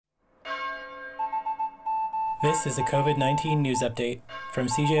This is a COVID-19 news update from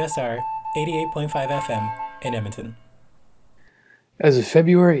CJSR 88.5 FM in Edmonton. As of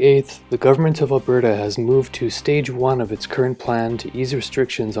February 8th, the Government of Alberta has moved to Stage 1 of its current plan to ease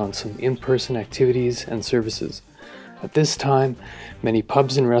restrictions on some in-person activities and services. At this time, many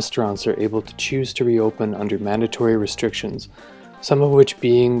pubs and restaurants are able to choose to reopen under mandatory restrictions, some of which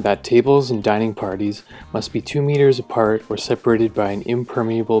being that tables and dining parties must be 2 meters apart or separated by an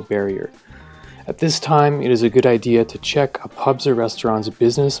impermeable barrier. At this time, it is a good idea to check a pub's or restaurant's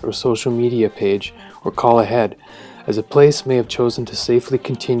business or social media page or call ahead, as a place may have chosen to safely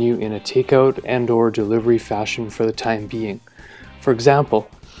continue in a takeout and/or delivery fashion for the time being. For example,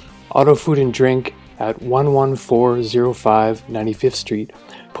 Auto Food and Drink at 11405 95th Street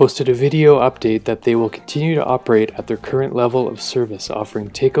posted a video update that they will continue to operate at their current level of service,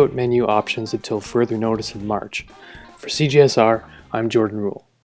 offering takeout menu options until further notice in March. For CJSR, I'm Jordan Rule.